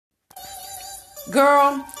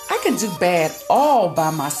Girl, I can do bad all by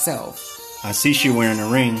myself. I see she wearing a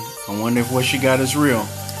ring. I wonder if what she got is real.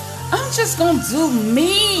 I'm just gonna do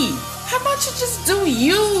me. How about you just do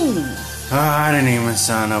you? I didn't even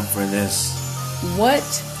sign up for this. What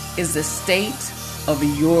is the state of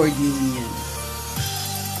your union?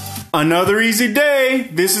 Another easy day.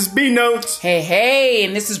 This is B Notes. Hey,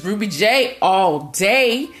 and this is Ruby J all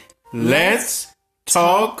day. Let's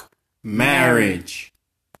talk marriage.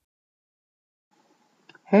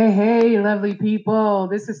 Hey, lovely people.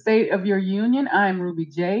 This is State of Your Union. I'm Ruby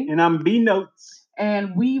J. And I'm B Notes.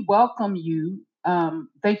 And we welcome you.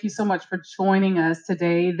 Thank you so much for joining us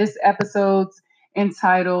today. This episode's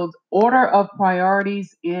entitled Order of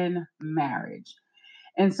Priorities in Marriage.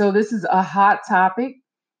 And so this is a hot topic,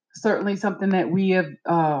 certainly something that we have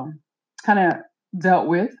kind of dealt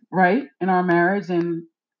with, right, in our marriage. And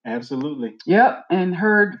Absolutely. Yep, and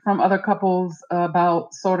heard from other couples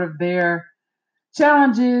about sort of their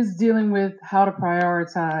challenges dealing with how to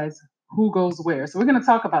prioritize who goes where. So we're going to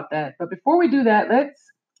talk about that. But before we do that, let's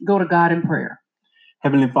go to God in prayer.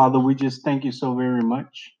 Heavenly Father, we just thank you so very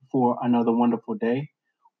much for another wonderful day.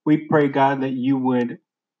 We pray, God, that you would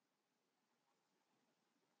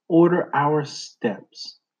order our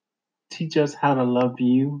steps. Teach us how to love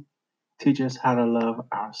you. Teach us how to love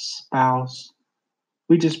our spouse.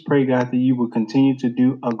 We just pray, God, that you will continue to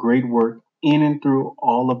do a great work in and through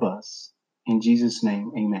all of us. In Jesus'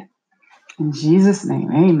 name, amen. In Jesus'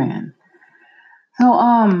 name, amen. So,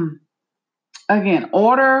 again,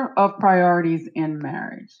 order of priorities in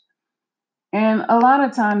marriage. And a lot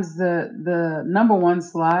of times the number one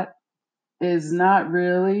slot is not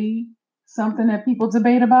really something that people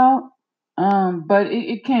debate about. But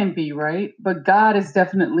it can be, right? But God is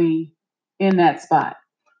definitely in that spot.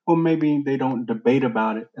 Well, maybe they don't debate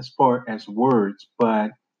about it as far as words, but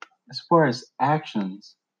as far as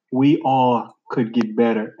actions, we all could get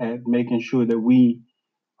better at making sure that we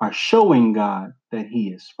are showing God that He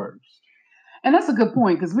is first. And that's a good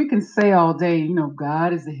point, because we can say all day,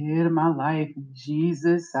 God is the head of my life.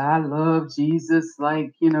 Jesus, I love Jesus,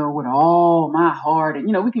 like, with all my heart.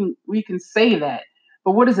 And, we can say that.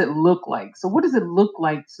 But what does it look like? So what does it look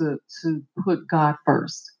like to put God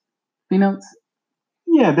first?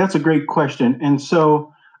 Yeah, that's a great question. And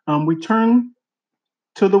so we turn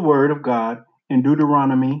to the Word of God in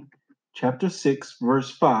Deuteronomy chapter 6,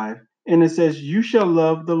 verse 5. And it says, "You shall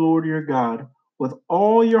love the Lord your God with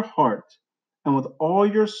all your heart and with all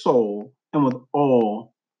your soul and with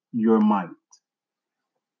all your might."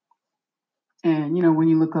 And, when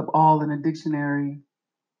you look up all in a dictionary,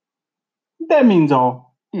 that means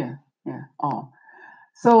all. Yeah, all.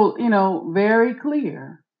 So, very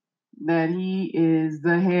clear that He is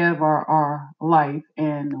the head of our life,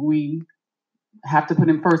 and we have to put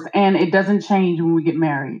Him first. And it doesn't change when we get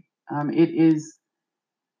married.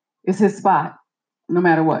 It's His spot, no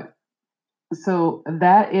matter what. So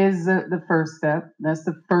that is the first step. That's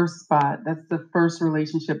the first spot. That's the first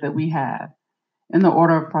relationship that we have in the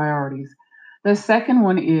order of priorities. The second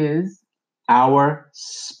one is our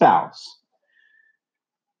spouse.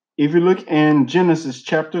 If you look in Genesis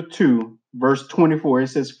chapter 2, verse 24, it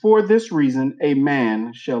says, "For this reason, a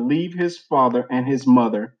man shall leave his father and his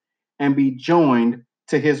mother and be joined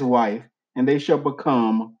to his wife, and they shall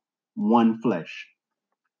become one flesh."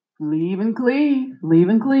 Leave and cleave, leave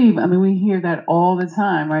and cleave. I mean, we hear that all the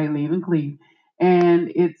time, right? Leave and cleave.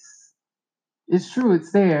 And it's true,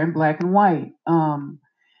 it's there in black and white.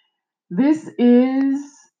 This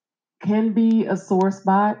can be a sore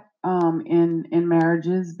spot in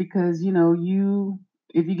marriages, because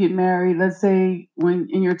if you get married, let's say when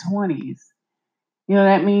in your 20s,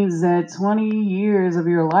 that means that 20 years of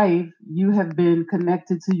your life you have been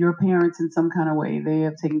connected to your parents in some kind of way. They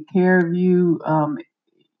have taken care of you.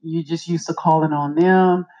 You just used to calling on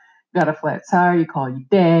them. Got a flat tire, you call your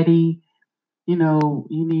daddy. You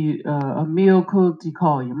need a meal cooked, you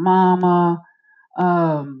call your mama.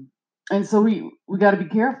 And so we got to be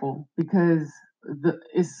careful, because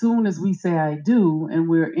as soon as we say I do and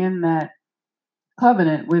we're in that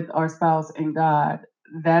covenant with our spouse and God,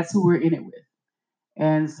 that's who we're in it with.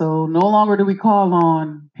 And so no longer do we call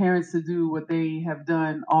on parents to do what they have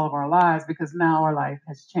done all of our lives, because now our life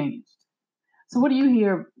has changed. So what do you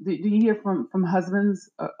hear? Do you hear from husbands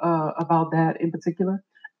about that in particular?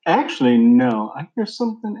 Actually, no. I hear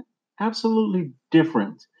something absolutely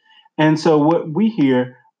different. And so what we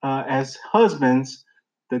hear as husbands,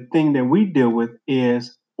 the thing that we deal with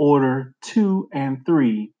is order 2 and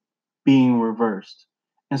 3 being reversed.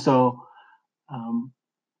 And so,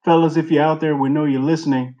 fellas, if you're out there, we know you're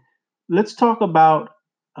listening. Let's talk about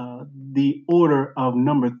the order of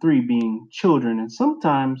number 3 being children. And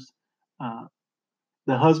sometimes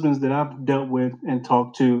the husbands that I've dealt with and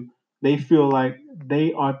talked to, they feel like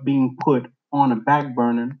they are being put on a back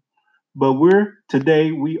burner. But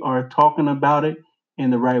we are talking about it in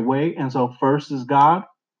the right way. And so first is God,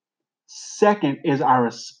 second is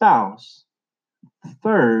our spouse,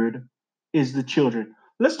 third is the children.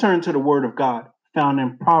 Let's turn to the word of God found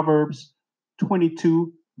in Proverbs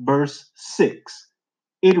 22, verse 6.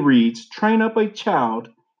 It reads, train up a child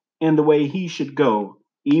in the way he should go.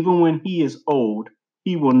 Even when he is old,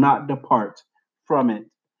 he will not depart from it.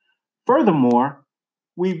 Furthermore,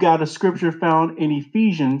 we've got a scripture found in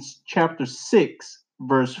Ephesians chapter 6,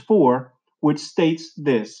 verse 4, which states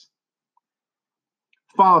this: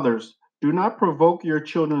 Fathers, do not provoke your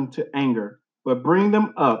children to anger, but bring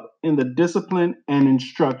them up in the discipline and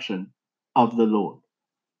instruction of the Lord.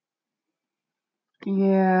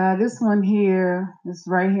 Yeah, this one here is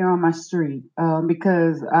right here on my street,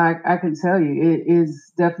 because I can tell you it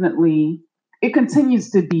is definitely, it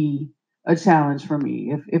continues to be a challenge for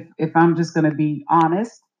me. If I'm just going to be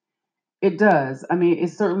honest, it does. I mean,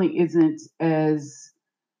 it certainly isn't as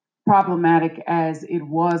problematic as it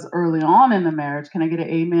was early on in the marriage. Can I get an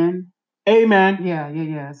amen? Amen.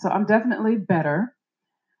 Yeah. So I'm definitely better.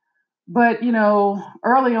 But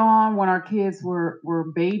early on when our kids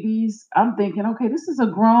were babies, I'm thinking, okay, this is a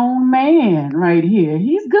grown man right here.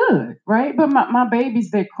 He's good, right? But my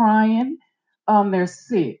babies, they're crying, they're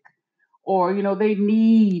sick, or they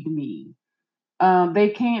need me. They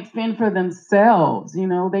can't fend for themselves.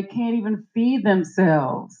 They can't even feed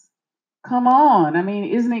themselves. Come on. I mean,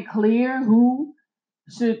 isn't it clear who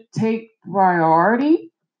should take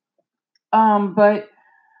priority? But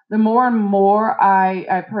the more and more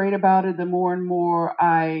I prayed about it, the more and more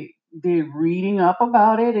I did reading up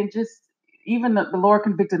about it, and just even the Lord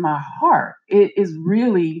convicted my heart. It is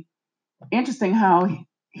really interesting how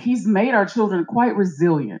He's made our children quite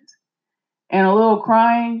resilient, and a little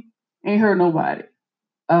crying ain't hurt nobody.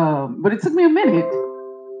 But it took me a minute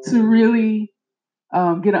to really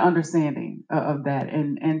get an understanding of that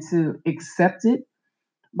and to accept it.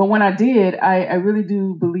 But when I did, I really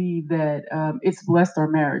do believe that it's blessed our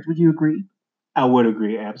marriage. Would you agree? I would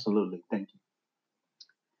agree, absolutely. Thank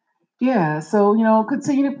you. Yeah, so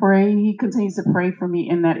continue to pray. He continues to pray for me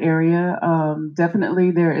in that area.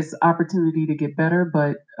 Definitely, there is opportunity to get better,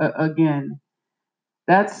 but again,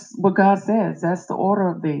 that's what God says. That's the order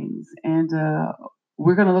of things, and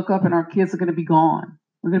we're gonna look up, and our kids are gonna be gone.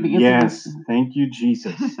 We're gonna be empty. Yes, thank you,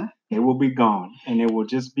 Jesus. It will be gone, and it will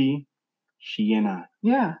just be she and I.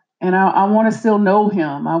 Yeah, and I want to still know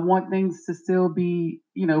Him. I want things to still be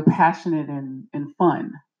passionate and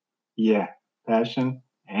fun. Yeah, passion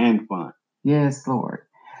and fun. Yes, Lord.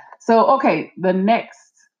 So, okay, the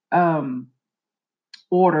next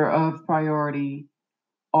order of priority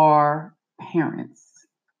are parents.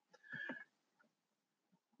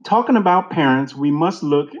 Talking about parents, we must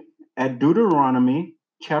look at Deuteronomy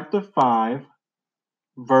chapter 5,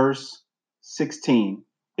 verse 16.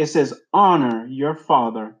 It says, honor your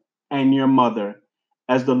father and your mother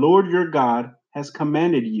as the Lord your God has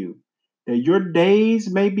commanded you, that your days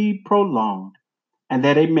may be prolonged and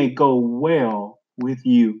that it may go well with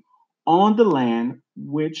you on the land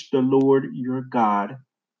which the Lord your God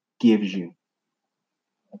gives you.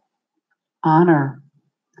 Honor.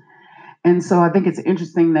 And so I think it's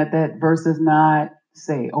interesting that that verse does not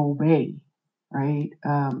say obey, right?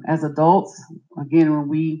 As adults, again, when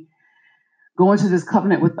we go into this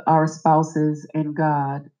covenant with our spouses and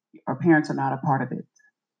God, our parents are not a part of it.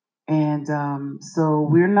 And so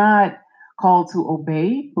we're not called to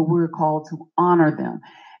obey, but we're called to honor them.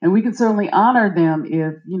 And we can certainly honor them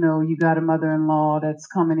if, you got a mother-in-law that's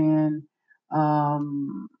coming in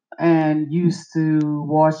and used to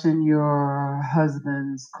washing your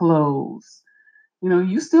husband's clothes.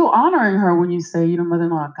 You still honoring her when you say,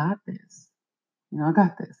 mother-in-law, I got this. I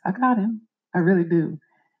got this. I got him. I really do.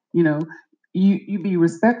 You know, you be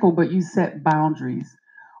respectful, but you set boundaries.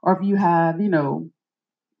 Or if you have,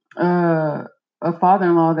 uh, a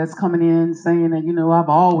father-in-law that's coming in saying that, I've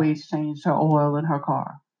always changed her oil in her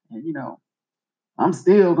car, and I'm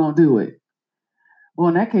still gonna do it. Well,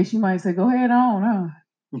 in that case, you might say, "Go ahead on, huh?"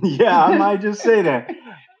 Yeah, I might just say that.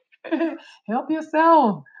 Help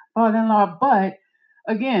yourself, father-in-law. But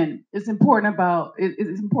again, it's important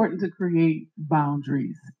to create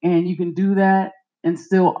boundaries, and you can do that and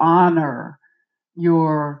still honor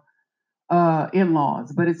your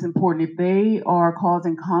in-laws. But it's important if they are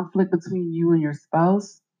causing conflict between you and your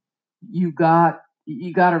spouse, you got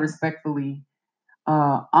to respectfully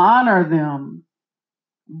honor them,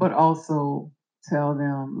 but also tell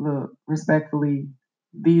them, look, respectfully,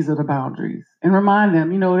 these are the boundaries, and remind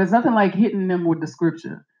them. There's nothing like hitting them with the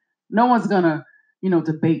scripture. No one's gonna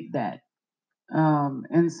debate that.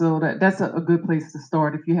 And so that's a good place to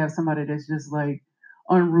start. If you have somebody that's just like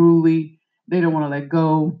unruly, they don't want to let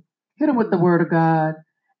go, hit them with the word of God,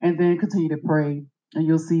 and then continue to pray, and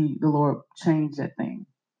you'll see the Lord change that thing.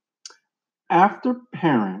 After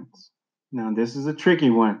parents, now this is a tricky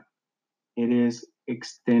one. It is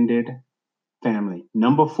extended family.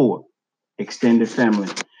 Number 4, extended family.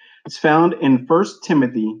 It's found in 1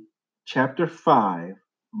 Timothy chapter 5,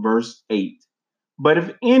 verse 8. But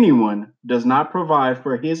if anyone does not provide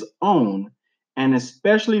for his own, and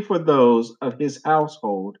especially for those of his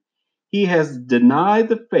household, he has denied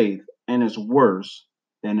the faith and is worse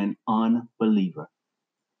than an unbeliever.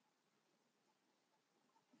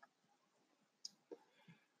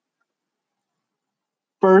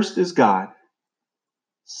 First is God.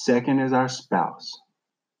 Second is our spouse.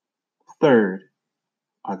 Third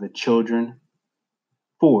are the children.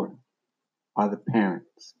 Fourth are the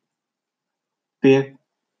parents. Fifth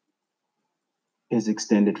is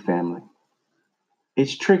extended family.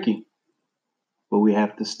 It's tricky, but we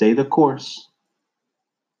have to stay the course.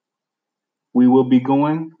 We will be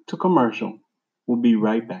going to commercial. We'll be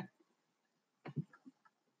right back.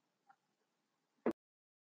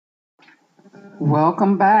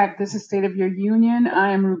 Welcome back. This is State of Your Union.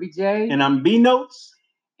 I am Ruby J. And I'm B Notes.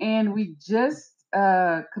 And we just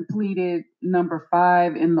completed number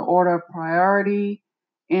 5 in the order of priority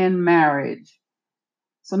in marriage.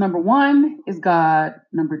 So number 1 is God.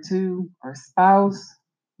 Number 2, our spouse.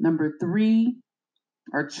 Number 3,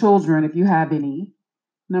 our children, if you have any.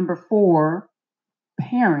 Number 4,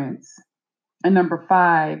 parents. And number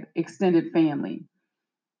 5, extended family.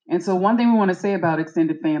 And so one thing we want to say about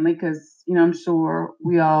extended family, because, I'm sure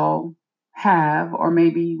we all have, or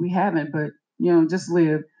maybe we haven't, but, just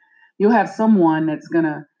live. You'll have someone that's going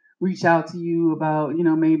to reach out to you about,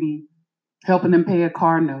 maybe helping them pay a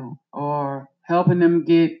car note or helping them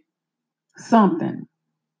get something.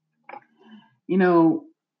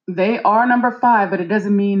 They are number 5, but it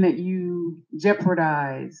doesn't mean that you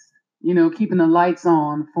jeopardize, keeping the lights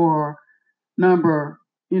on for number,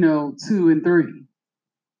 2 and 3,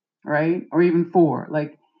 right? Or even 4.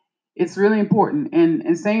 Like, it's really important.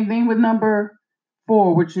 And same thing with number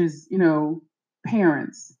 4, which is,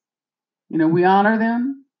 parents. We honor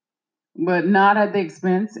them, but not at the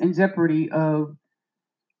expense and jeopardy of,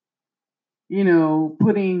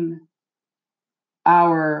 putting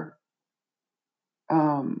our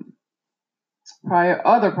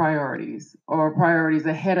other priorities or priorities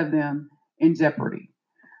ahead of them in jeopardy.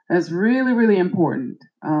 That's really, really important.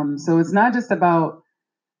 So it's not just about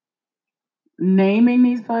naming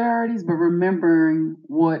these priorities, but remembering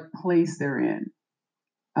what place they're in.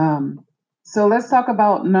 So let's talk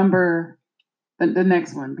about the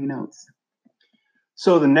next one, B Notes.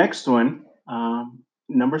 So the next one,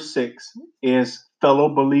 number 6, is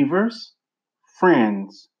fellow believers,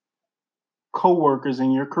 friends, co-workers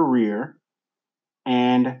in your career,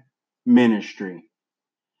 and ministry.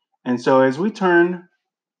 And so as we turn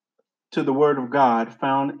to the Word of God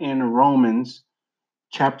found in Romans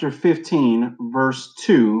chapter 15, verse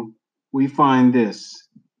 2, we find this.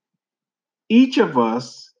 Each of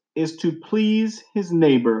us is to please his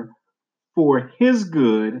neighbor for his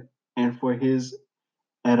good and for his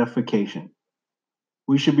edification.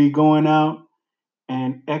 We should be going out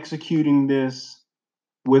and executing this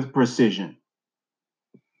with precision.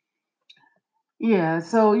 Yeah,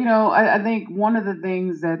 so I think one of the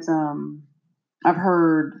things that I've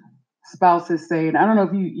heard spouses say, and I don't know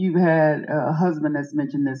if you've had a husband that's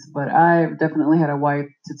mentioned this, but I've definitely had a wife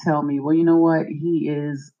to tell me, well, you know what, he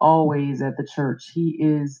is always at the church. He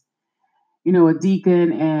is, a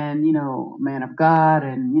deacon and man of God,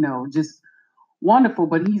 and just wonderful,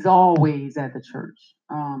 but he's always at the church.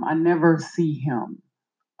 I never see him.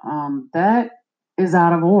 That is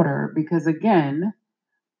out of order because again,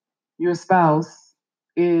 your spouse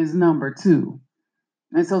is number 2.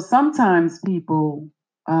 And so sometimes people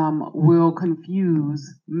will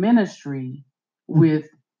confuse ministry with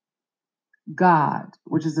God,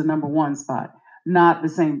 which is the number 1 spot. Not the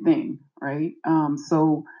same thing, right?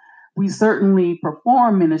 So we certainly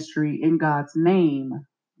perform ministry in God's name,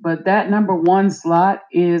 but that number 1 slot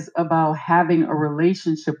is about having a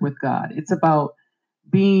relationship with God. It's about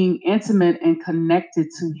being intimate and connected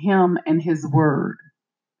to Him and His Word.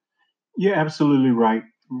 You're absolutely right,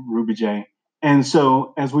 Ruby J. And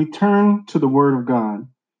so as we turn to the Word of God,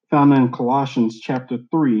 found in Colossians chapter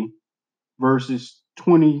 3, verses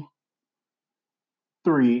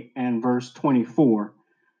 23 and verse 24,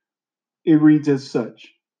 it reads as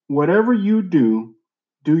such: whatever you do,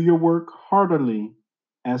 do your work heartily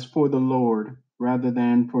as for the Lord rather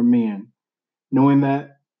than for men, knowing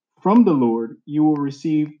that From the Lord you will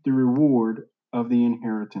receive the reward of the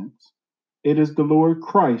inheritance. It is the Lord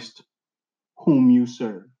Christ whom you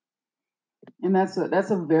serve. And that's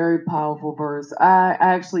a very powerful verse. I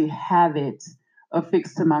actually have it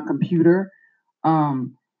affixed to my computer.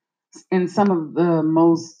 Um, in some of the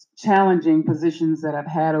most challenging positions that I've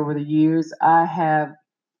had over the years, I have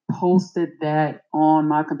posted that on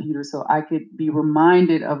my computer so I could be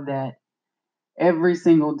reminded of that every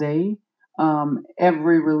single day.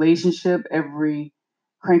 Every relationship, every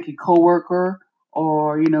cranky coworker,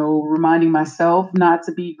 or reminding myself not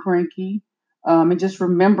to be cranky, and just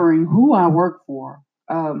remembering who I work for.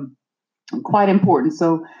 Quite important.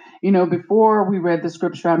 So, before we read the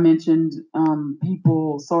scripture, I mentioned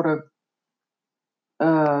people sort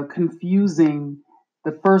of confusing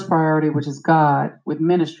the first priority, which is God, with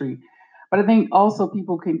ministry. But I think also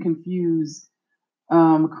people can confuse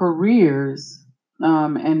careers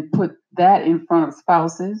and put that in front of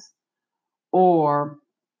spouses, or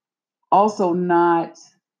also not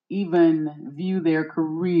even view their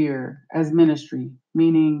career as ministry,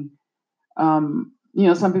 meaning,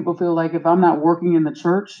 some people feel like if I'm not working in the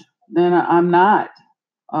church, then I'm not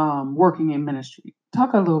working in ministry.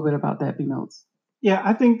 Talk a little bit about that, B Notes. Yeah,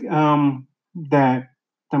 I think that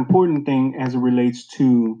the important thing as it relates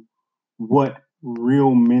to what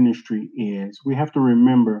real ministry is, we have to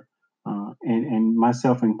remember, and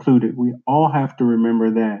myself included, we all have to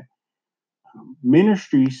remember that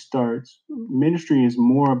ministry is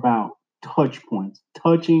more about touch points,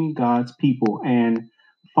 touching God's people, and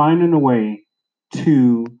finding a way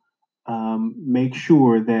to make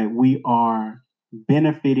sure that we are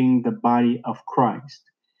benefiting the body of Christ.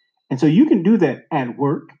 And so you can do that at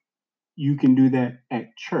work, you can do that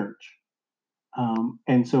at church.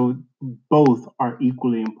 And so both are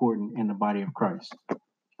equally important in the body of Christ.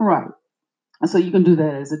 Right. And so you can do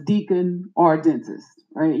that as a deacon or a dentist,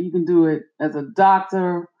 right? You can do it as a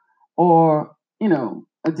doctor or,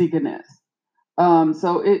 a deaconess.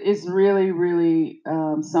 So it's really, really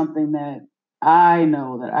something that I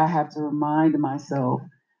know that I have to remind myself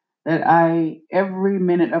that every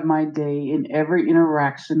minute of my day, in every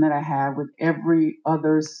interaction that I have with every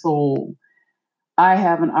other soul, I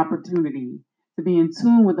have an opportunity to be in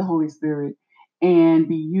tune with the Holy Spirit and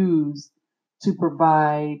be used to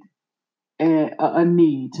provide a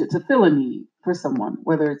need, to fill a need for someone,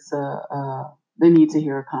 whether it's they need to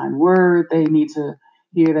hear a kind word, they need to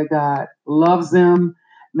hear that God loves them.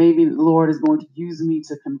 Maybe the Lord is going to use me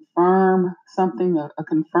to confirm something, a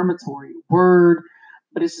confirmatory word.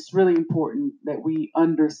 But it's just really important that we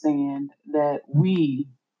understand that we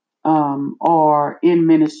are in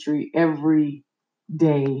ministry every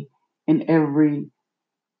day in every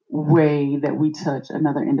way that we touch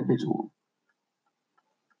another individual.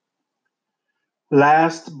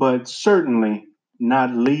 Last but certainly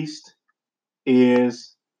not least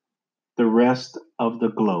is the rest of the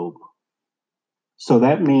globe. So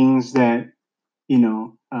that means that,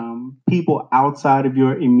 people outside of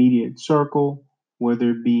your immediate circle,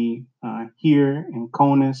 whether it be here in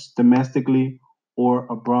CONUS, domestically, or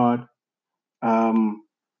abroad, and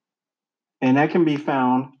that can be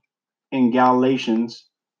found in Galatians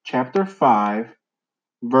chapter 5,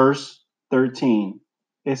 verse 13.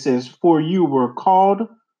 It says, "For you were called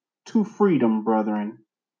to freedom, brethren.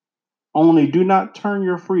 Only do not turn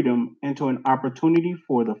your freedom into an opportunity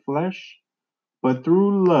for the flesh, but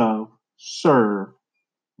through love serve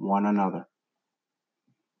one another."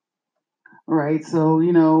 Right. So,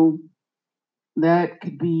 that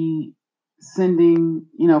could be sending,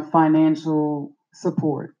 financial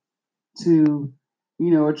support to,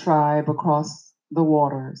 a tribe across the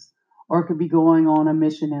waters, or it could be going on a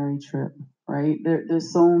missionary trip, right?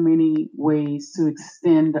 There's so many ways to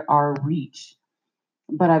extend our reach.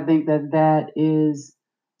 But I think that is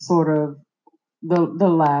sort of the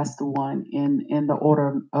last one in the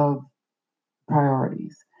order of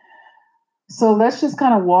priorities. So let's just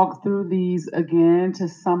kind of walk through these again to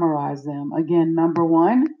summarize them. Again, number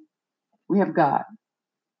one, we have God.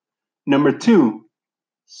 Number 2,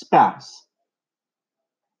 spouse.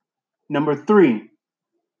 Number 3,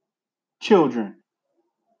 children.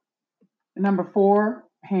 Number 4,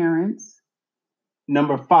 parents.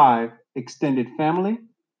 Number 5, extended family.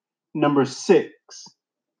 Number 6,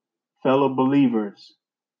 fellow believers,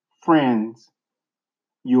 friends,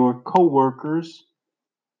 your co-workers,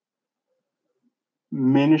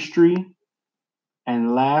 ministry,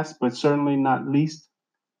 and last but certainly not least,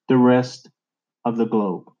 the rest of the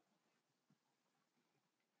globe.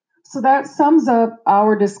 So that sums up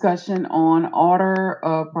our discussion on order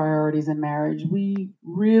of priorities in marriage. We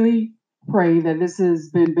really pray that this has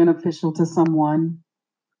been beneficial to someone.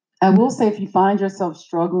 I will say, if you find yourself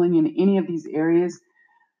struggling in any of these areas,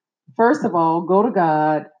 first of all, go to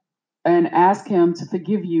God and ask Him to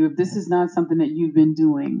forgive you if this is not something that you've been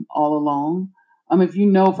doing all along. If you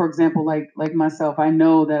know, for example, like myself, I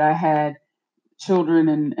know that I had children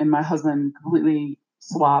and my husband completely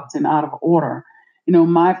swapped and out of order.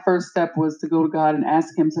 My first step was to go to God and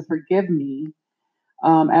ask Him to forgive me,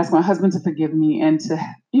 ask my husband to forgive me, and to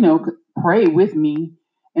pray with me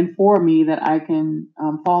and for me that I can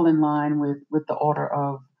fall in line with the order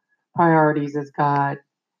of priorities as God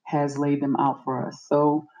has laid them out for us.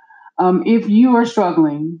 So if you are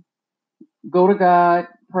struggling, go to God,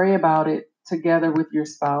 pray about it together with your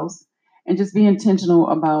spouse, and just be intentional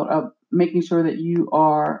about making sure that you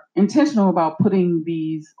are intentional about putting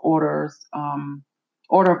these order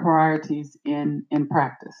priorities in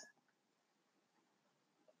practice.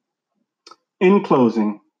 In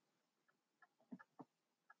closing,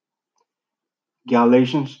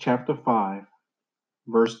 Galatians chapter 5,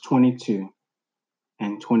 verse 22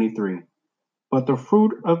 and 23. But the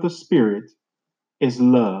fruit of the Spirit is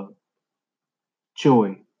love,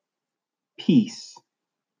 joy, peace,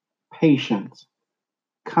 patience,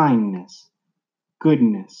 kindness,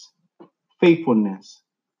 goodness, faithfulness,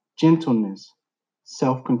 gentleness,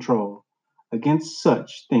 self control. Against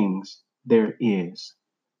such things there is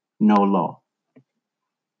no law.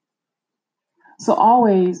 So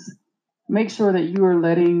always make sure that you are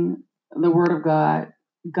letting the Word of God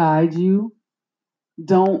guide you.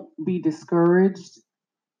 Don't be discouraged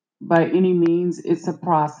by any means. It's a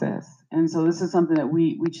process. And so this is something that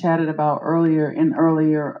we chatted about earlier in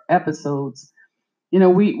earlier episodes.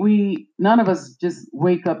 We none of us just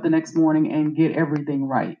wake up the next morning and get everything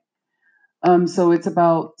right. So it's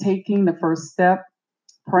about taking the first step,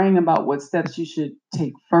 praying about what steps you should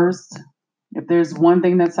take first. If there's one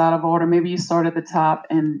thing that's out of order, maybe you start at the top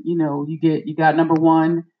and you got number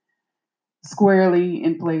one squarely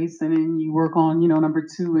in place, and then you work on number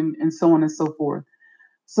two, and so on and so forth.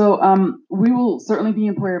 So we will certainly be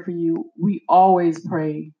in prayer for you. We always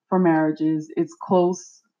pray for marriages. It's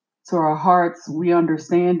close to our hearts. We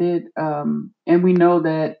understand it, and we know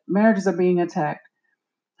that marriages are being attacked.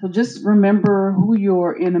 So just remember who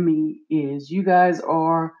your enemy is. You guys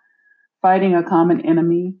are fighting a common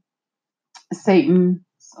enemy. Satan's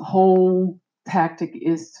whole tactic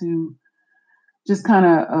is to just kind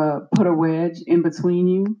of put a wedge in between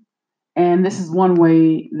you. And this is one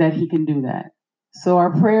way that he can do that. So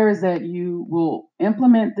our prayer is that you will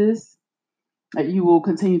implement this, that you will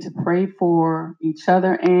continue to pray for each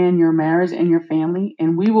other and your marriage and your family,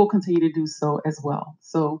 and we will continue to do so as well.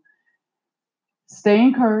 So stay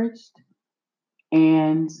encouraged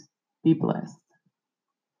and be blessed.